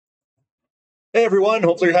Hey everyone,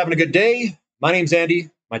 hopefully you're having a good day. My name's Andy.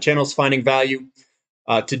 My channel is Finding Value.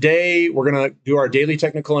 Today we're going to do our daily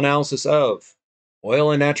technical analysis of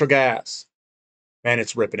oil and natural gas. Man,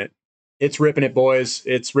 it's ripping it. It's ripping it, boys.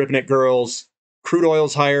 It's ripping it, girls. Crude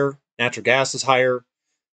oil's higher. Natural gas is higher.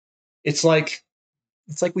 It's like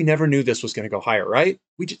we never knew this was going to go higher, right?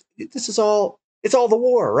 It's all the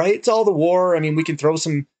war, right? It's all the war. I mean, we can throw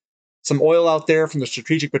some oil out there from the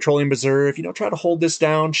Strategic Petroleum Reserve. Try to hold this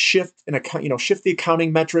down, shift shift the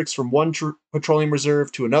accounting metrics from one petroleum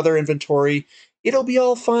reserve to another inventory. It'll be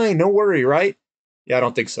all fine. No worry, right? Yeah, I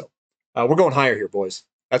don't think so. We're going higher here, boys.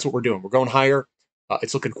 That's what we're doing. We're going higher.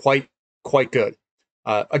 It's looking quite good.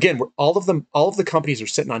 Again, all of the companies are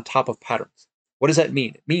sitting on top of patterns. What does that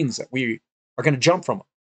mean? It means that we are going to jump from them.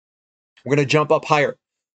 We're going to jump up higher.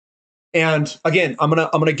 And again, I'm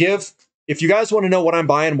gonna give. If you guys want to know what I'm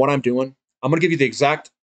buying, what I'm doing, I'm gonna give you the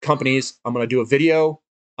exact companies. I'm gonna do a video.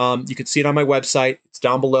 You can see it on my website. It's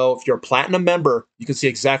down below. If you're a platinum member, you can see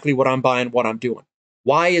exactly what I'm buying, what I'm doing.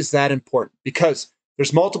 Why is that important? Because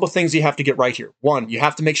there's multiple things you have to get right here. One, you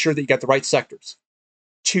have to make sure that you got the right sectors.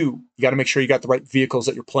 Two, you got to make sure you got the right vehicles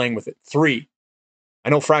that you're playing with it. Three, I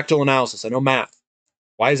know fractal analysis. I know math.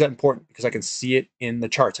 Why is that important? Because I can see it in the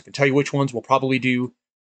charts. I can tell you which ones will probably do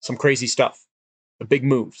some crazy stuff, the big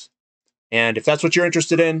moves. And if that's what you're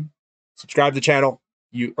interested in, subscribe to the channel,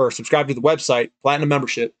 or subscribe to the website, Platinum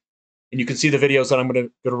membership, and you can see the videos that I'm going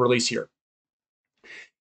to release here.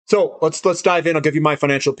 So let's dive in. I'll give you my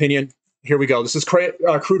financial opinion. Here we go. This is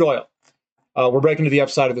crude oil. We're breaking to the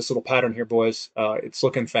upside of this little pattern here, boys. It's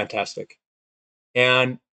looking fantastic.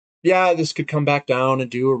 And yeah, this could come back down and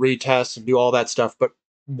do a retest and do all that stuff. But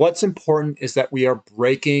what's important is that we are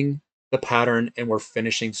breaking the pattern and we're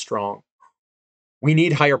finishing strong. We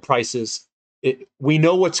need higher prices. We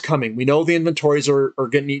know what's coming. We know the inventories are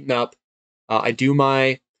getting eaten up. I do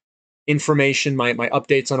my information, my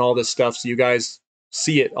updates on all this stuff, so you guys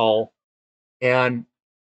see it all. And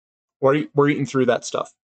we're eating through that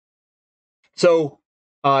stuff. So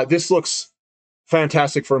this looks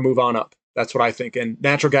fantastic for a move on up. That's what I think. And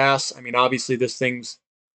natural gas, I mean, obviously this thing's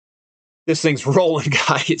rolling,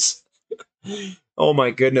 guys. Oh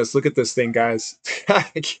my goodness, look at this thing, guys.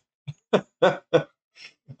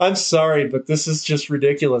 I'm sorry, but this is just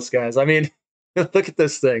ridiculous, guys. I mean, look at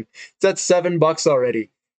this thing. It's at $7 already.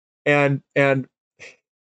 And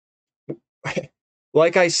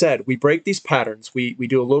like I said, we break these patterns. We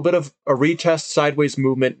do a little bit of a retest sideways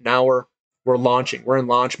movement. Now we're launching. We're in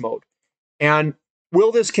launch mode. And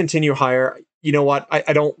will this continue higher? You know what?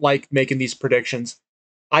 I don't like making these predictions.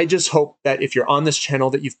 I just hope that if you're on this channel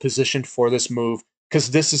that you've positioned for this move,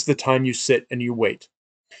 because this is the time you sit and you wait.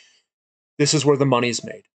 This is where the money's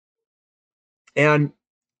made. And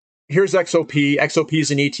here's XOP. XOP is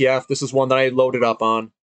an ETF. This is one that I loaded up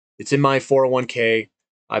on. It's in my 401k.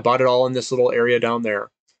 I bought it all in this little area down there.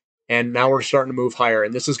 And now we're starting to move higher.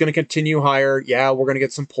 And this is going to continue higher. Yeah, we're going to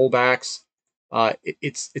get some pullbacks.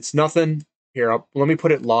 It's nothing. Here, let me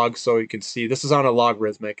put it log so you can see. This is on a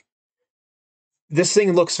logarithmic. This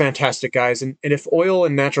thing looks fantastic, guys. And if oil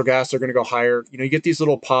and natural gas are going to go higher, you get these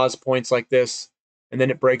little pause points like this, and then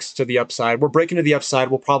it breaks to the upside. We're breaking to the upside.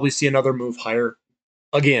 We'll probably see another move higher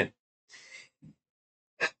again.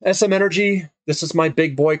 SM Energy, this is my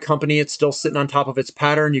big boy company. It's still sitting on top of its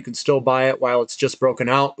pattern. You can still buy it while it's just broken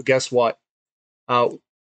out. But guess what?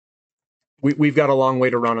 We've got a long way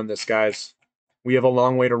to run on this, guys. We have a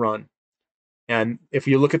long way to run. And if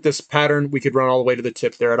you look at this pattern, we could run all the way to the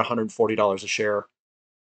tip there at $140 a share.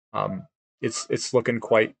 It's looking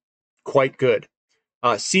quite good.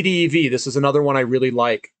 CDEV, this is another one I really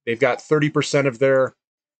like. They've got 30% of their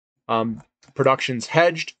productions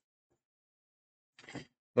hedged.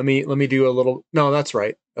 Let me do a little. No, that's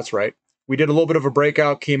right. That's right. We did a little bit of a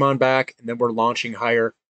breakout, came on back, and then we're launching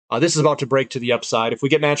higher. This is about to break to the upside. If we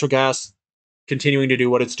get natural gas continuing to do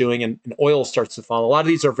what it's doing and oil starts to follow, a lot of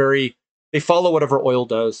these are they follow whatever oil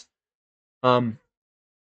does. I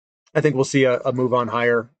think we'll see a move on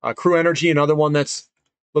higher. Crew Energy, another one that's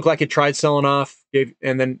looked like it tried selling off,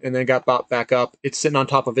 and then got bought back up. It's sitting on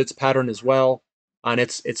top of its pattern as well, and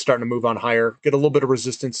it's starting to move on higher. Get a little bit of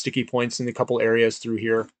resistance, sticky points in a couple areas through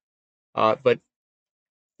here, but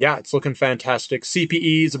yeah, it's looking fantastic.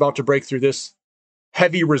 CPE is about to break through this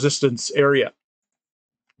heavy resistance area.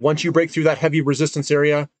 Once you break through that heavy resistance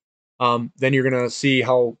area, then you're gonna see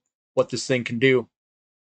what this thing can do.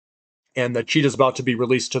 And the cheetah's about to be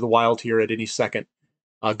released to the wild here at any second.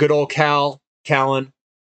 Good old Callon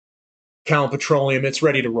Petroleum, it's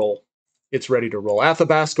ready to roll. It's ready to roll.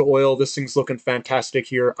 Athabasca Oil, this thing's looking fantastic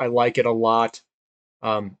here. I like it a lot.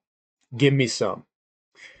 Give me some.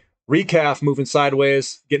 Recaf moving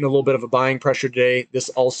sideways, getting a little bit of a buying pressure today. This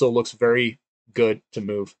also looks very good to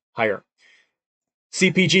move higher.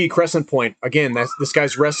 CPG, Crescent Point. Again, this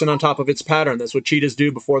guy's resting on top of its pattern. That's what cheetahs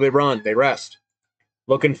do before they run. They rest.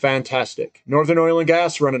 Looking fantastic. Northern Oil and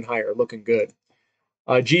Gas running higher. Looking good.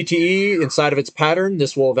 GTE, inside of its pattern,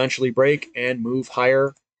 this will eventually break and move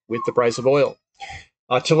higher with the price of oil.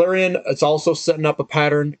 Tellurian, it's also setting up a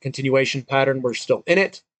pattern, continuation pattern. We're still in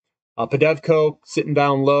it. Pedevco, sitting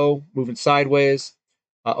down low, moving sideways.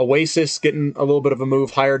 Oasis, getting a little bit of a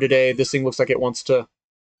move higher today. This thing looks like it wants to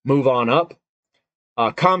move on up.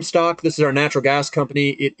 Comstock, this is our natural gas company.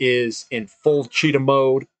 It is in full cheetah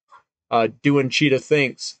mode, doing cheetah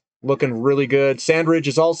things. Looking really good. Sandridge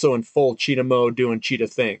is also in full cheetah mode, doing cheetah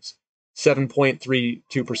things.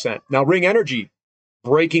 7.32%. Now, Ring Energy,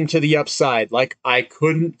 breaking to the upside. Like, I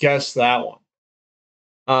couldn't guess that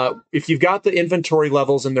one. If you've got the inventory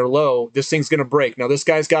levels and they're low, this thing's going to break. Now, this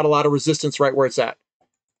guy's got a lot of resistance right where it's at.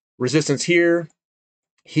 Resistance here,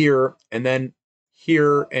 here, and then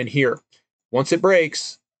here and here. Once it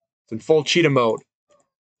breaks, it's in full cheetah mode.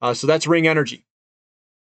 So that's Ring Energy.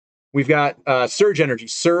 We've got Surge Energy.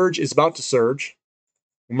 Surge is about to surge.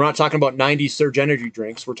 And we're not talking about 90 Surge Energy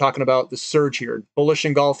drinks. We're talking about the surge here. Bullish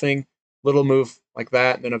engulfing, little move like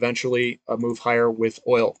that, and then eventually a move higher with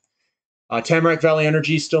oil. Tamarack Valley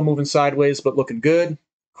Energy still moving sideways, but looking good.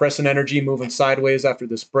 Crescent Energy moving sideways after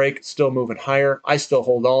this break, still moving higher. I still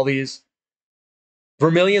hold all these.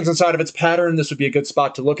 Vermilion's inside of its pattern. This would be a good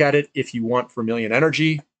spot to look at it if you want Vermilion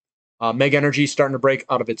Energy. Meg Energy starting to break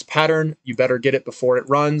out of its pattern. You better get it before it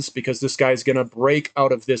runs because this guy's going to break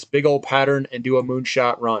out of this big old pattern and do a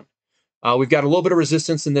moonshot run. We've got a little bit of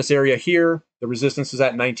resistance in this area here. The resistance is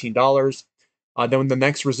at $19. Then the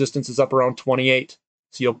next resistance is up around 28.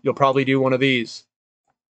 So you'll probably do one of these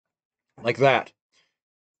like that.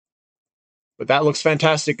 But that looks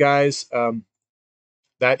fantastic, guys.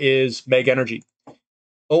 That is Meg Energy.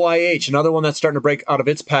 OIH, another one that's starting to break out of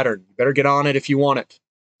its pattern. You better get on it if you want it.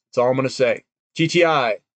 That's all I'm going to say.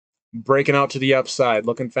 TTI, breaking out to the upside,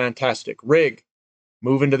 looking fantastic. Rig,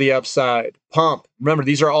 moving to the upside. Pump, remember,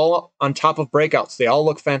 these are all on top of breakouts. They all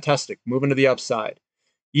look fantastic, moving to the upside.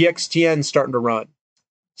 EXTN starting to run,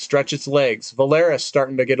 stretch its legs. Valaris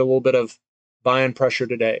starting to get a little bit of buying pressure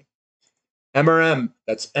today. MRM,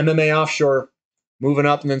 that's MMA Offshore, moving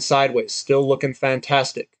up and then sideways, still looking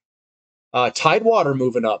fantastic. Tidewater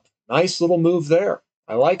moving up, nice little move there.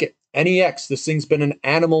 I like it. NEX, this thing's been an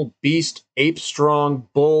animal, beast, ape strong,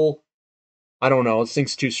 bull. I don't know, this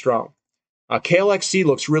thing's too strong. KLXC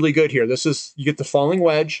looks really good here. This is, you get the falling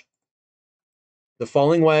wedge,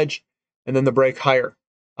 and then the break higher.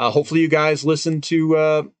 Hopefully you guys listened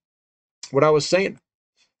to what I was saying.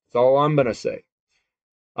 That's all I'm going to say.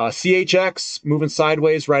 CHX moving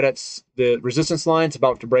sideways right at the resistance line. It's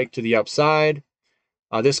about to break to the upside.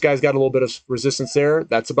 This guy's got a little bit of resistance there.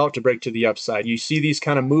 That's about to break to the upside. You see these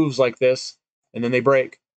kind of moves like this, and then they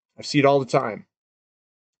break. I see it all the time.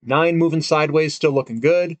 9 moving sideways, still looking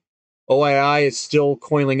good. OII is still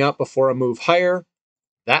coiling up before a move higher.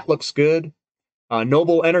 That looks good.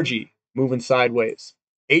 Noble Energy moving sideways.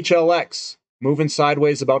 HLX moving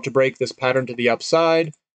sideways, about to break this pattern to the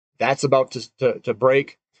upside. That's about to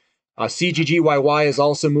break. CGGYY is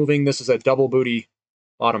also moving. This is a double booty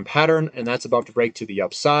bottom pattern, and that's about to break to the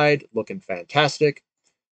upside, looking fantastic.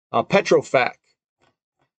 Petrofac,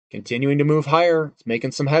 continuing to move higher. It's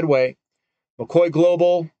making some headway. McCoy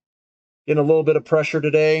Global, getting a little bit of pressure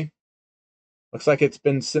today. Looks like it's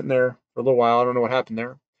been sitting there for a little while. I don't know what happened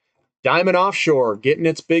there. Diamond Offshore, getting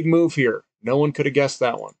its big move here. No one could have guessed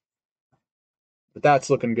that one. But that's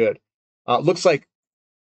looking good. Looks like,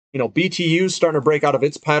 BTU's starting to break out of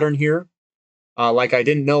its pattern here. Like I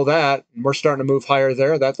didn't know that. And we're starting to move higher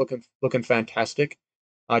there. That's looking fantastic.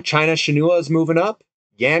 China Shinua is moving up.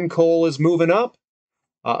 Yancoal is moving up.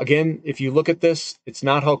 Again, if you look at this, it's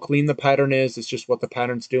not how clean the pattern is. It's just what the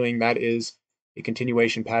pattern's doing. That is a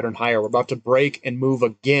continuation pattern higher. We're about to break and move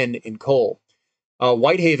again in coal.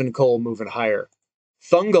 Whitehaven Coal moving higher.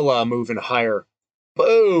 Thungala moving higher.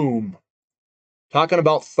 Boom. Talking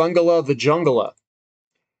about Thungala the Jungala.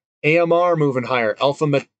 AMR moving higher. Alpha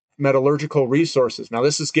Metallurgical Resources. Now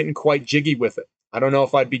this is getting quite jiggy with it. I don't know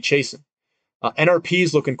if I'd be chasing. NRP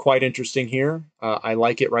is looking quite interesting here. I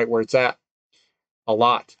like it right where it's at. A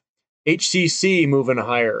lot. HCC moving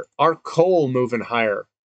higher. Arc Coal moving higher.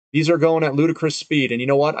 These are going at ludicrous speed. And you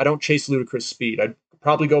know what? I don't chase ludicrous speed. I'd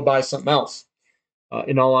probably go buy something else.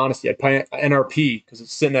 In all honesty, I'd buy NRP because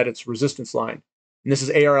it's sitting at its resistance line. And this is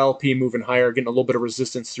ARLP moving higher, getting a little bit of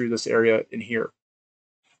resistance through this area in here.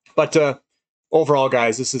 But overall,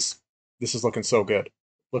 guys, this is looking so good.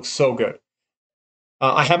 Looks so good.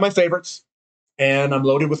 I have my favorites, and I'm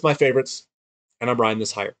loaded with my favorites, and I'm riding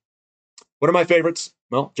this higher. What are my favorites?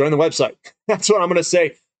 Well, join the website. That's what I'm going to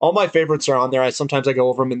say. All my favorites are on there. Sometimes I go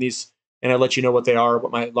over them in these, and I let you know what they are,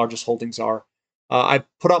 what my largest holdings are. I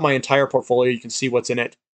put out my entire portfolio. You can see what's in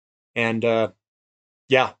it, and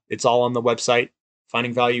yeah, it's all on the website.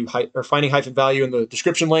 Finding hyphen value in the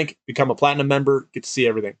description link. Become a platinum member. Get to see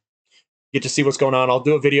everything. Get to see what's going on. I'll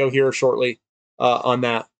do a video here shortly on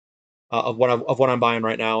that of what I'm buying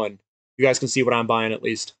right now, and you guys can see what I'm buying at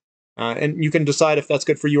least, and you can decide if that's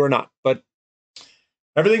good for you or not. But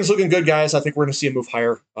everything's looking good, guys. I think we're going to see a move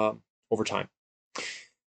higher over time.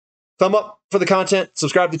 Thumb up for the content.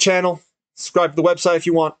 Subscribe to the channel. Subscribe to the website if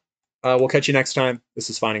you want. We'll catch you next time. This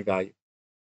is Finding Value.